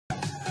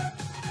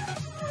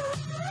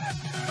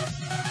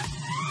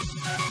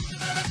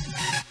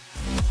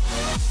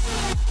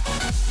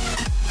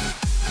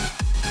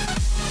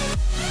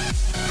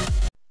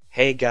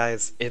Hey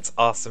guys, it's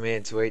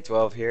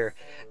AwesomeMan2812 here,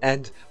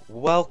 and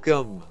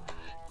welcome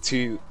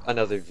to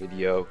another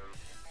video.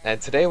 And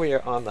today we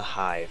are on the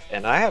Hive,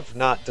 and I have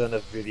not done a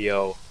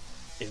video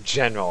in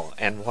general,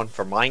 and one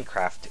for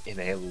Minecraft, in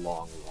a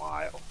long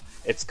while.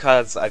 It's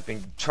cause I've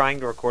been trying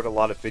to record a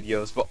lot of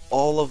videos, but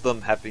all of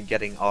them have been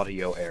getting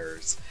audio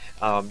errors.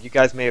 You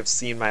guys may have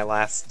seen my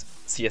last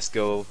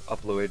CSGO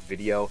uploaded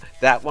video.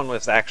 That one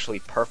was actually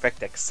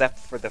perfect, except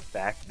for the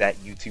fact that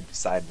YouTube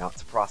decided not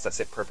to process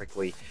it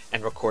perfectly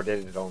and recorded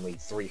it at only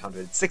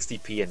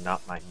 360p and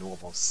not my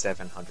normal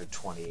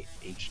 720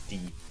 HD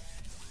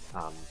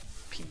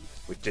p,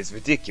 which is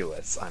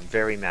ridiculous. I'm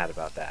very mad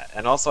about that.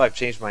 And also, I've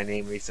changed my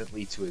name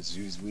recently to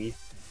Azuzui,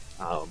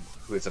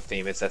 who is a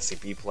famous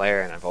SCP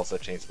player, and I've also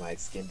changed my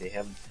skin to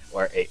him,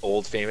 or a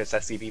old famous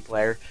SCP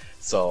player,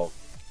 so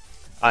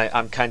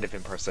I'm kind of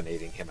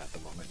impersonating him at the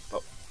moment.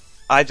 But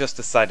I just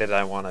decided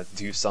I want to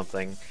do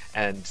something,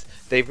 and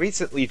they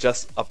recently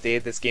just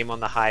updated this game on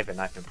the Hive, and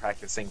I've been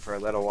practicing for a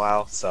little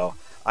while, so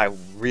I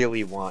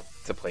really want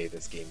to play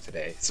this game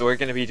today. So we're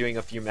going to be doing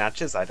a few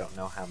matches. I don't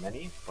know how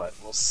many, but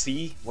we'll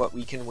see what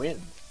we can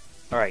win.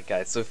 Alright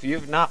guys, so if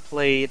you've not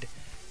played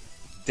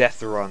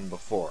Deathrun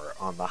before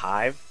on the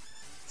Hive,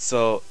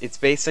 so it's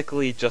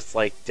basically just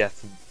like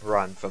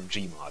Deathrun from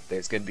Gmod.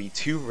 There's going to be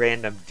 2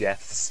 random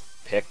deaths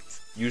picked.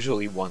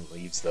 Usually one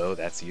leaves though,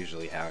 that's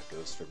usually how it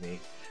goes for me.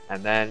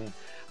 And then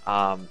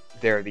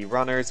there are the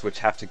runners, which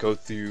have to go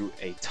through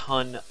a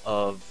ton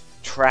of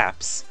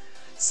traps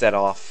set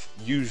off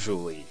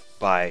usually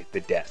by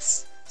the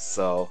deaths.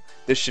 So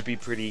this should be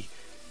pretty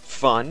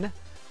fun.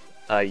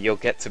 You'll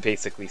get to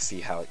basically see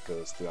how it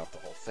goes throughout the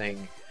whole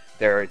thing.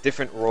 There are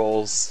different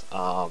roles.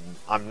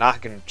 I'm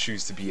not going to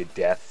choose to be a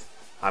death.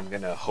 I'm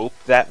going to hope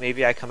that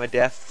maybe I come a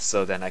death,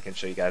 so then I can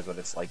show you guys what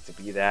it's like to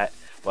be that.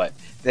 But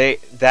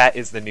that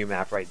is the new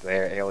map right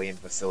there, Alien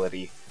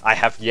Facility. I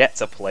have yet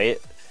to play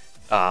it.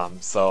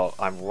 So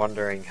I'm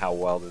wondering how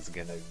well this is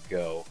gonna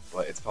go,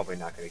 but it's probably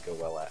not gonna go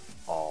well at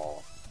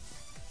all.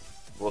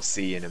 We'll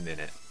see in a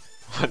minute,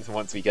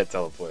 once we get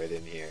teleported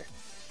in here.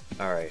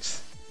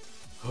 Alright.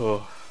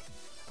 Oh,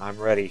 I'm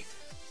ready.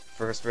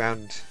 First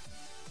round,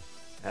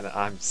 and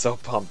I'm so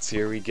pumped.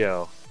 Here we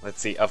go.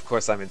 Let's see, of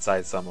course I'm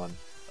inside someone.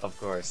 Of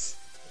course.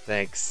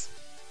 Thanks.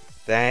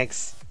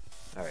 Thanks!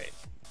 Alright.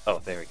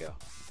 Oh, there we go.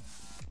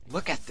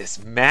 Look at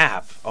this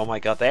map! Oh my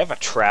god, they have a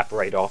trap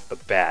right off the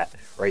bat,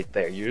 right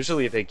there.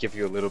 Usually they give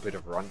you a little bit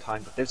of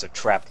runtime, but there's a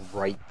trap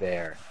right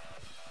there.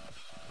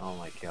 Oh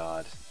my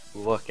god.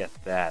 Look at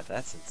that.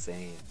 That's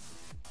insane.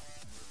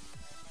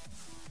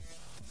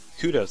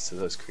 Kudos to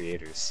those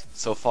creators.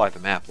 So far the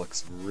map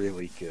looks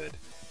really good.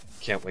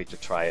 Can't wait to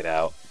try it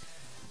out.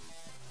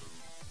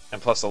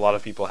 And plus a lot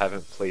of people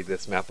haven't played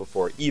this map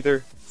before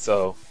either,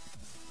 so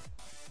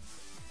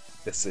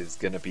this is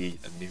gonna be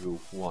a new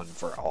one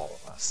for all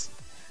of us.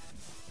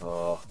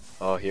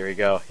 Oh, here we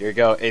go. Here we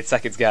go. 8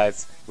 seconds,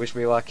 guys. Wish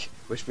me luck.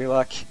 Wish me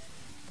luck.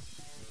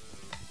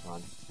 Come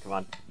on.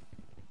 Come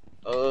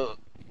on.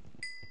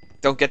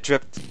 Don't get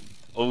tripped.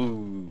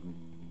 Oh.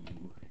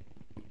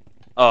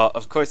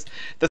 Of course.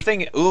 The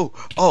thing. Ooh.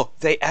 Oh,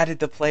 they added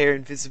the player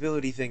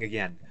invisibility thing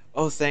again.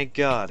 Oh, thank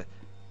God.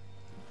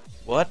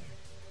 What?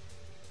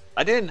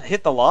 I didn't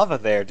hit the lava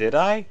there, did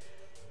I?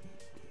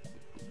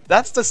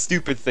 That's the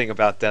stupid thing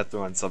about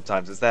Deathrun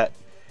sometimes, is that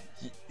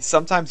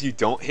sometimes you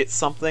don't hit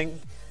something,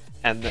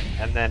 and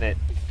then it...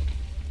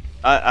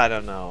 I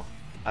don't know.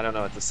 I don't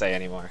know what to say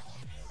anymore.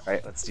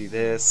 Alright, let's do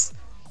this.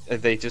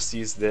 They just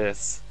use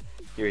this.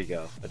 Here we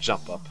go. A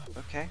jump up.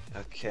 Okay,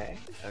 okay,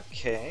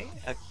 okay,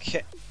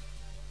 okay.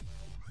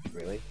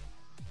 Really?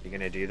 You're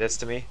gonna do this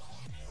to me?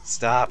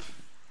 Stop!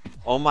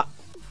 Oh my...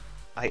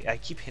 I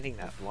keep hitting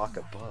that block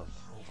above.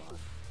 Hold on.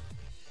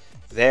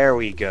 There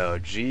we go.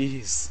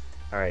 Jeez.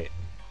 Alright.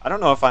 I don't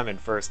know if I'm in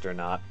first or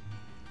not.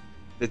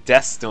 The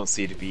deaths don't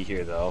seem to be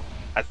here, though.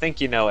 I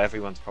think, you know,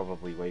 everyone's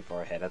probably way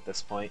far ahead at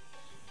this point.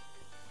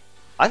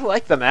 I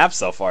like the map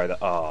so far, though.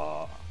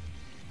 Oh.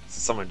 So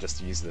someone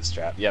just used this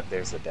trap. Yep,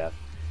 there's the death.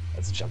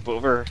 Let's jump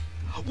over.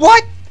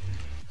 What?!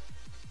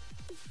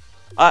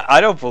 I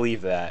don't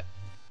believe that.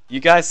 You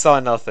guys saw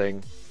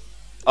nothing.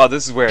 Oh,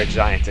 this is where a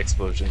giant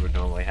explosion would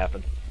normally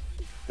happen.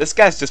 This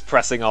guy's just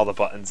pressing all the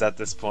buttons at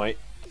this point.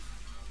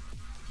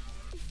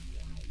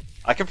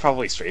 I could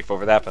probably strafe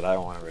over that, but I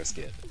don't want to risk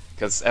it.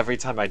 Because every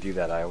time I do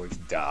that, I always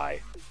die.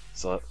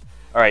 So,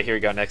 alright, here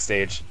we go, next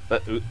stage.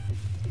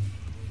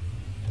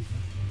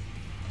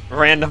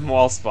 Random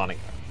wall spawning.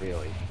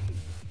 Really?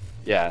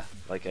 Yeah,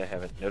 like I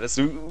haven't noticed.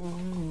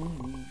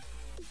 Ooh.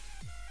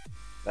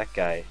 That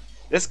guy.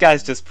 This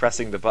guy's just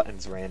pressing the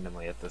buttons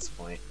randomly at this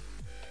point.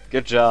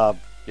 Good job.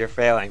 You're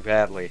failing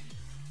badly.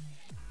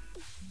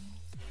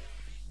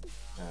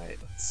 Alright,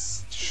 let's...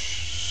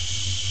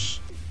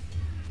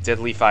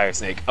 Deadly fire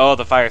snake. Oh,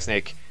 the fire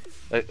snake.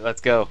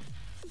 Let's go.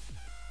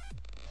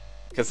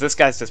 Because this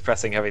guy's just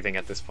pressing everything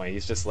at this point.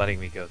 He's just letting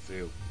me go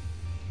through.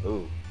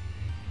 Ooh.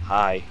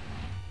 Hi.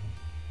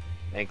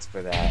 Thanks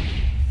for that.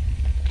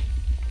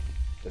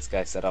 This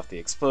guy set off the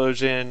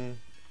explosion.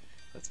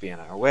 Let's be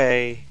on our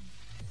way.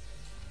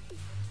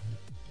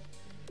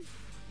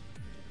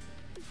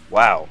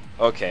 Wow.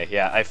 Okay,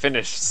 yeah, I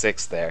finished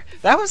 6th there.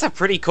 That was a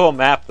pretty cool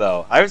map,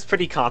 though. I was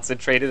pretty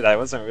concentrated. I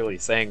wasn't really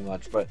saying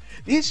much, but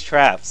these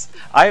traps,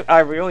 I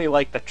really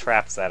like the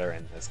traps that are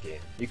in this game.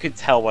 You could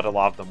tell what a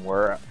lot of them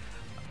were.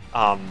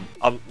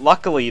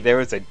 Luckily, there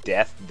was a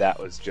death that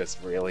was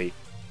just really...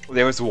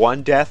 There was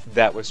one death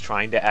that was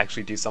trying to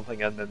actually do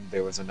something, and then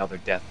there was another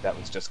death that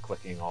was just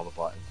clicking all the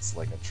buttons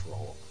like a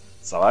troll.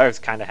 So I was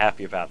kind of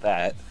happy about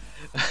that.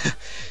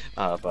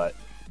 But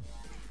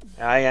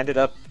I ended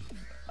up...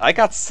 I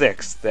got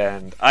 6th,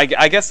 and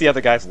I guess the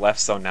other guys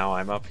left, so now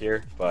I'm up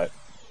here, but...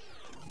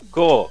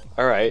 Cool,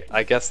 alright,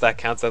 I guess that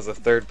counts as a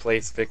 3rd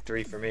place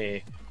victory for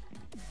me.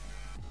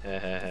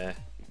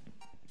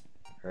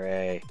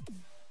 Hooray.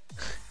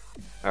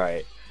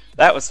 Alright,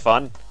 that was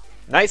fun.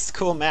 Nice,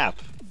 cool map.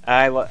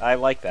 I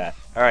like that.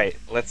 Alright,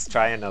 let's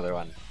try another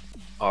one.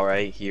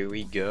 Alright, here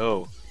we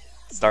go.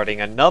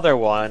 Starting another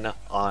one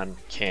on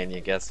Can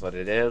You Guess What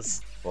It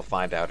Is? We'll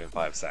find out in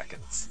 5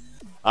 seconds.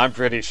 I'm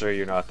pretty sure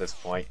you know at this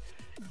point.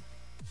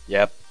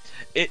 Yep.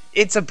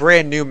 It's a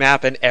brand new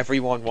map and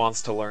everyone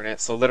wants to learn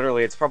it, so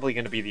literally it's probably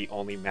going to be the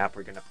only map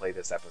we're going to play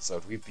this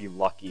episode. We'd be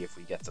lucky if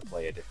we get to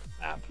play a different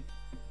map.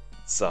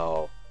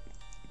 So,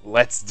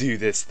 let's do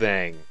this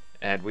thing.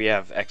 And we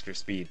have extra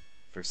speed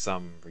for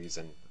some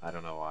reason. I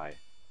don't know why.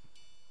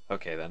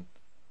 Okay then.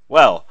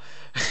 Well.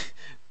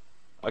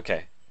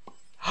 Okay.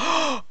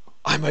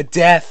 I'm a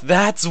death,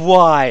 that's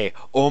why!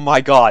 Oh my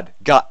god.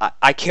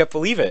 I can't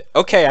believe it.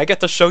 Okay, I get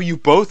to show you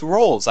both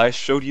roles. I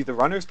showed you the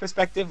runner's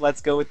perspective.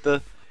 Let's go with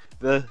the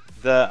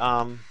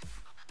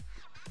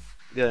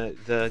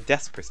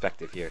death's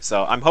perspective here.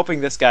 So I'm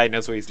hoping this guy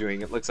knows what he's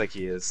doing. It looks like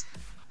he is.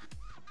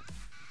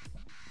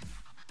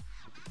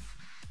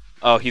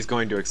 Oh, he's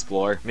going to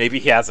explore. Maybe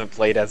he hasn't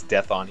played as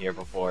Death on here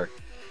before.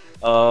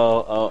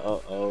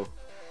 Oh.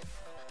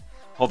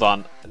 Hold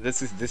on.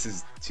 This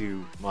is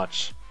too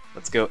much.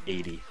 Let's go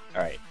 80.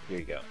 Alright, here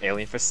you go.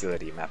 Alien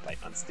facility, map by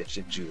Unstitched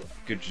and Jula.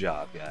 Good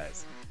job,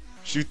 guys.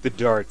 Shoot the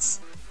darts.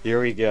 Here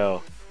we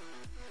go.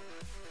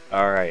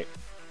 Alright.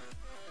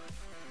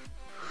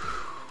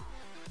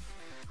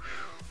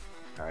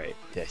 Alright,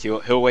 yeah,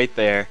 he'll wait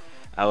there.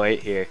 I'll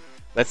wait here.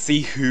 Let's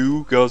see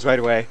who goes right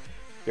away.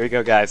 Here we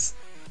go, guys.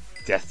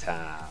 Death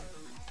time.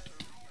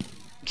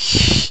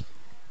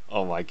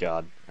 Oh my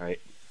god.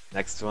 Alright,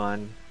 next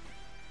one.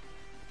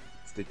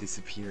 It's the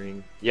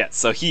disappearing. Yeah,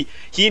 so he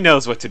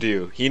knows what to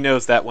do. He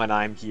knows that when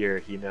I'm here,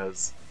 he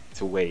knows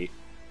to wait.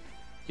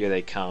 Here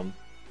they come.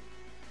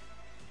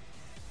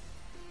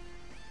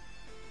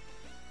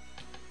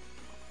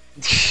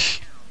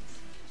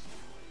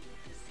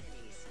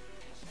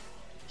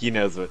 He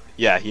knows what...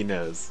 Yeah, he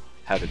knows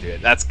how to do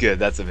it. That's good.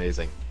 That's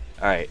amazing.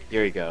 Alright,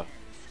 here we go.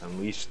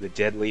 Unleash the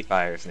deadly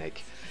fire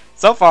snake.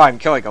 So far, I'm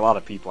killing a lot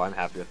of people. I'm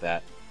happy with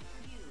that.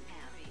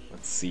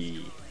 Let's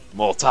see.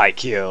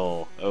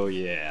 Multi-kill. Oh,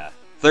 yeah.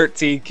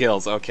 13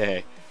 kills.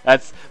 Okay.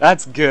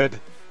 That's good.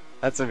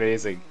 That's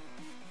amazing.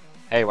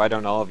 Hey, why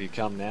don't all of you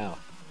come now?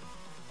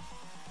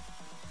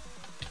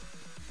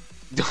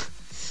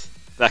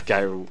 That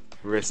guy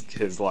risked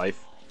his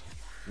life.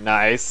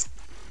 Nice.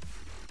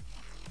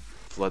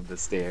 Flood the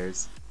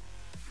stairs.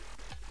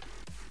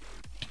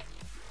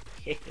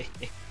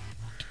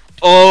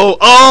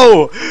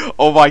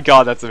 Oh my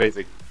god, that's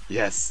amazing.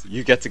 Yes,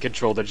 you get to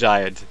control the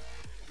giant.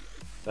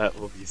 That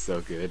will be so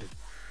good.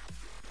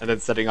 And then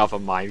setting off a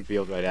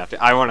minefield right after.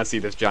 I want to see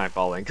this giant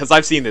fall in, because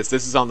I've seen this.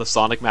 This is on the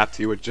Sonic map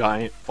too. A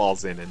giant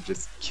falls in and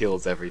just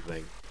kills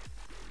everything.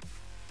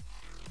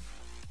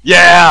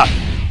 Yeah!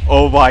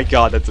 Oh my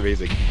god, that's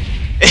amazing.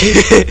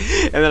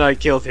 And then I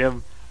killed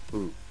him.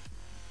 Ooh.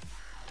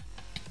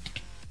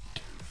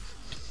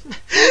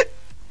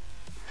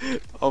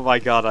 Oh my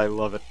god, I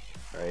love it.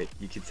 Alright,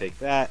 you can take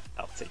that.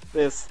 I'll take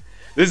this.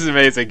 This is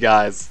amazing,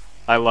 guys.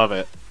 I love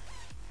it.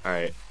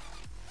 Alright.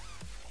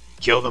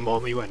 Kill them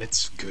only when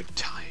it's good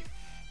time.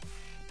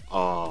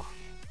 Oh.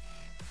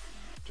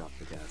 Drop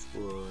the gas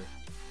floor.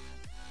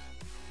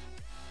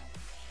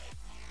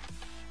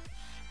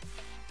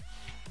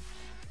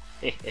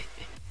 Okay.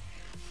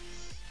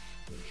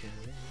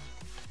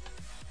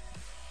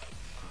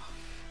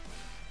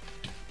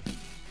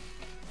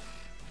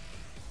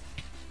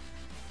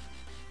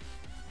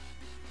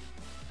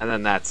 And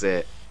then that's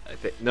it. I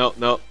think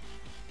nope.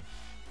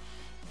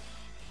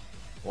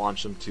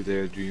 Launch them to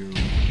their doom.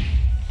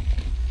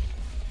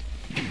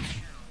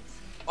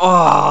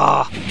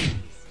 Ah!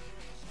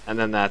 And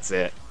then that's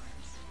it.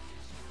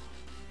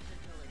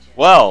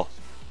 Well,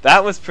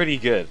 that was pretty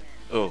good.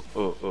 Oh.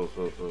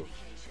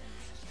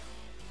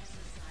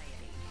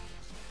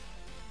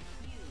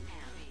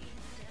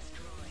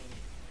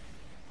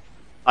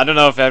 I don't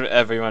know if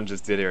everyone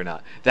just did it or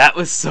not. That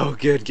was so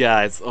good,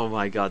 guys. Oh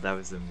my god, that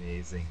was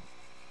amazing.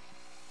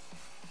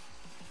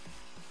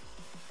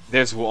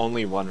 There's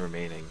only one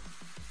remaining.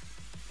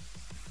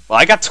 Well,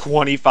 I got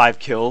 25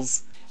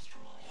 kills.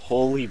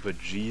 Holy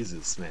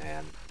bejesus,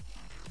 man.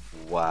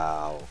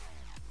 Wow.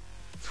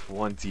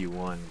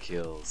 21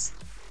 kills.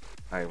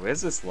 Alright,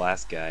 where's this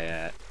last guy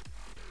at?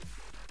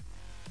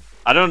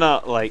 I don't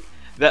know, like,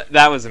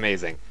 that was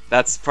amazing.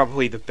 That's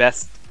probably the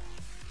best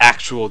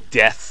actual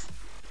death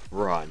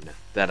run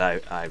that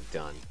I've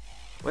done.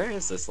 Where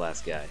is this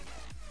last guy?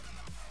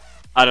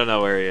 I don't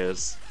know where he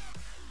is.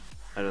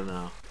 I don't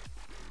know.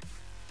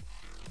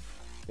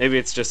 Maybe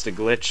it's just a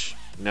glitch.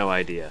 No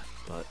idea.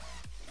 But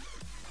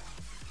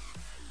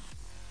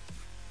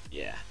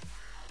yeah.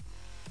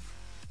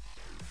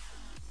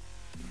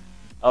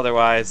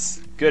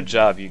 Otherwise, good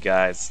job, you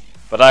guys.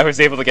 But I was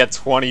able to get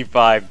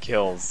 25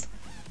 kills.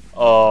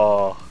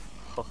 Oh.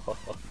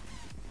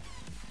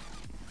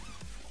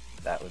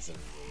 That was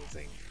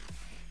amazing.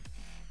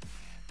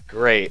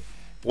 Great.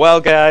 Well,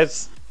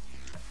 guys,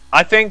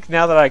 I think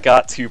now that I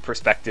got 2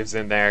 perspectives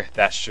in there,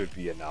 that should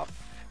be enough.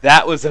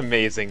 That was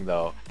amazing,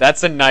 though.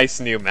 That's a nice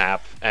new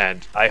map,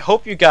 and I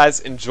hope you guys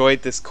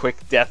enjoyed this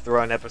quick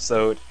Deathrun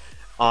episode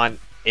on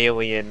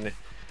Alien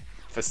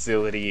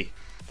Facility,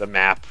 the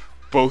map.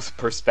 Both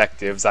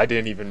perspectives. I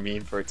didn't even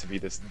mean for it to be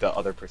the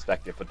other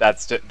perspective, but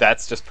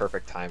that's just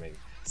perfect timing.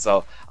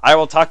 So I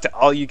will talk to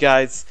all you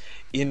guys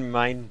in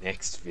my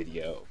next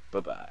video.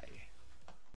 Bye bye.